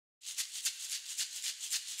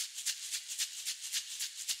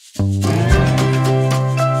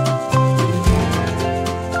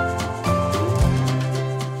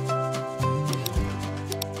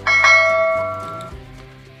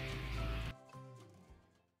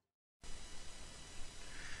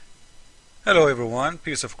Hello everyone,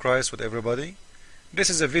 peace of Christ with everybody. This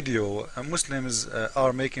is a video. Muslims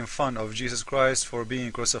are making fun of Jesus Christ for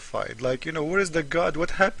being crucified. Like, where is the God?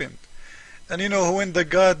 What happened? And when the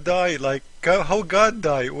God died, like, how God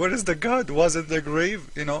died? Where is the God? Was it the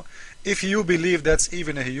grave? If you believe that's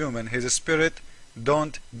even a human, his spirit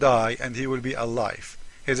don't die and he will be alive.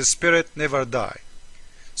 His spirit never die.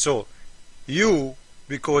 So,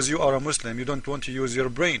 because you are a Muslim, you don't want to use your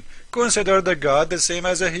brain. Consider the God the same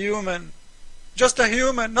as a human. Just a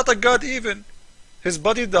human, not a God even. His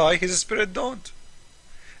body die, his spirit don't.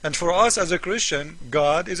 And for us as a Christian,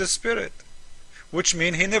 God is a spirit, which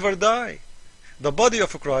means he never die. The body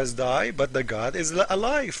of Christ die, but the God is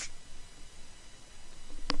alive.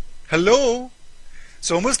 Hello?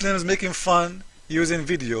 So Muslims making fun, using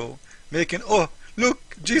video, making, oh,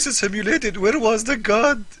 look, Jesus humiliated. Where was the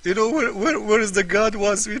God? Where is the God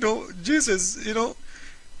was, Jesus,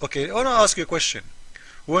 Okay, I want to ask you a question.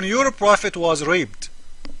 When your prophet was raped,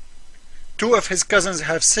 two of his cousins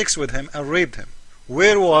have sex with him and raped him.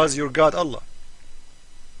 Where was your God Allah?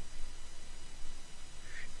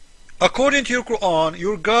 According to your Quran,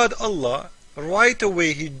 your God Allah, right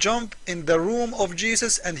away he jumped in the room of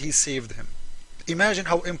Jesus and he saved him. Imagine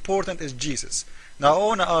how important is Jesus. Now I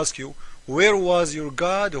want to ask you, where was your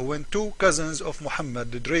God when two cousins of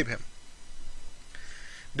Muhammad did rape him?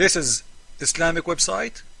 This is Islamic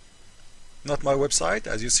website, not my website,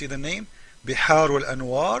 as you see the name, Bihar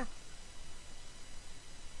al-Anwar,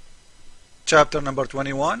 chapter number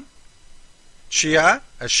 21, Shia,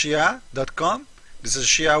 Shia.com. This is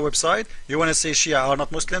Shia website. You want to say Shia are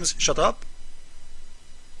not Muslims? Shut up.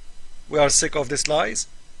 We are sick of these lies.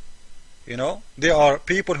 They are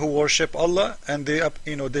people who worship Allah, and they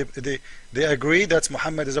agree that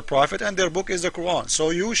Muhammad is a prophet, and their book is the Quran. So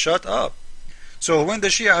you shut up. So when the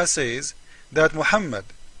Shia says that Muhammad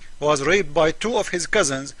was raped by two of his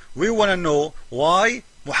cousins, we want to know why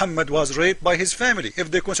Muhammad was raped by his family,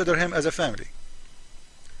 if they consider him as a family.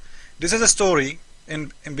 This is a story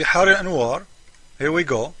in Bihar al-Anwar. Here we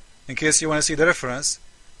go, in case you want to see the reference.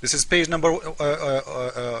 This is page number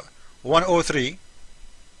 103.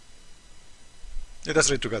 Let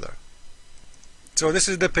us read together. So this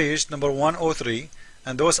is the page number 103,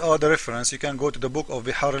 and those are the reference. You can go to the book of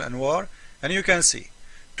Bihar al-Anwar, and you can see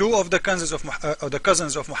two of the cousins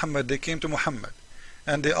of Muhammad, they came to Muhammad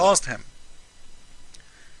and they asked him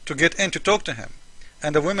to get in to talk to him.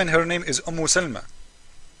 And the woman, her name is Salma.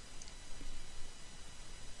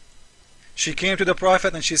 She came to the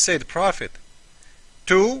Prophet and she said, Prophet,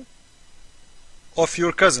 two of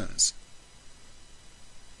your cousins,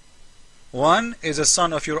 one is a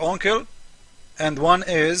son of your uncle and one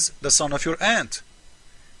is the son of your aunt.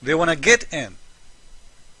 They want to get in.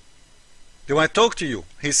 They want to talk to you.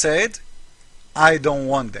 He said, I don't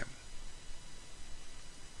want them.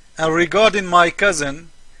 And regarding my cousin,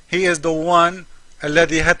 he is the one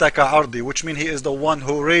الذي هتك عرضي, which means he is the one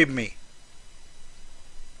who raped me.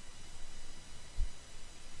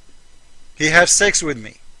 He had sex with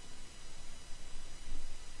me.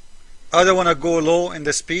 I don't want to go low in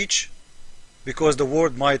the speech because the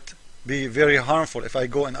word might be very harmful if I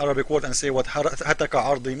go in Arabic word and say what هتك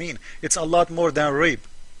عرضي mean. It's a lot more than rape,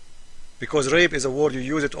 because rape is a word you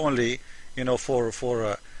use it only for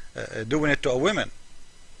doing it to a woman.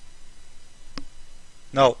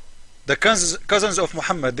 Now the cousins of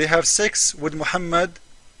Muhammad, they have sex with Muhammad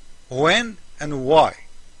when and why?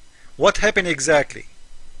 What happened exactly?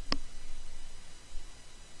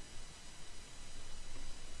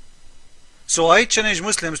 So I challenge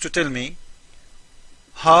Muslims to tell me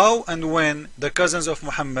how and when the cousins of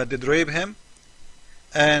Muhammad did rape him,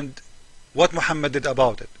 and what Muhammad did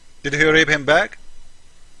about it. Did he rape him back?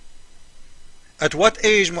 At what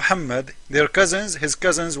age Muhammad, his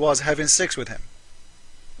cousins was having sex with him?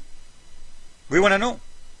 We want to know.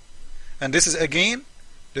 And this is again,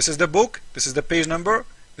 this is the book, this is the page number,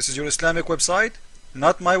 this is your Islamic website,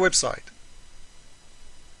 not my website.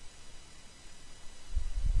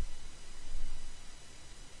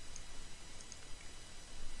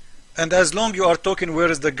 And as long you are talking, where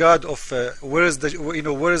is the God of where is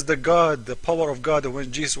the God, the power of God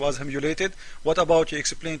when Jesus was humiliated? What about you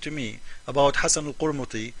explain to me about Hassan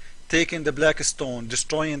al-Qurmuti taking the black stone,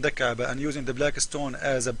 destroying the Kaaba, and using the black stone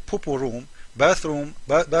as a poo-poo room, bathroom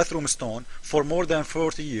stone for more than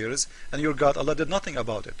 40 years, and your God Allah did nothing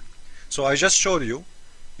about it? So I just showed you,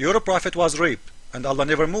 your prophet was raped and Allah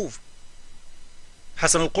never moved.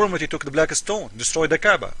 Hassan al-Qurmuti took the black stone, destroyed the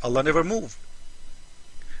Kaaba, Allah never moved.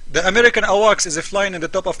 The American AWACS is flying in the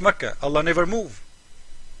top of Mecca, Allah never moved.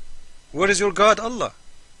 Where is your God Allah?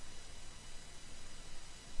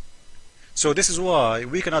 So this is why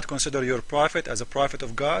we cannot consider your prophet as a prophet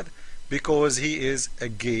of God, because he is a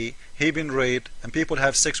gay, he been raped, and people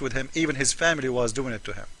have sex with him, even his family was doing it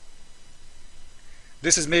to him.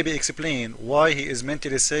 This is maybe explain why he is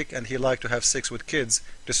mentally sick and he like to have sex with kids.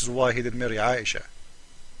 This is why he did marry Aisha.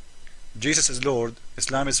 Jesus is Lord,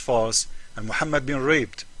 Islam is false, and Muhammad been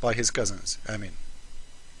raped by his cousins. Amen.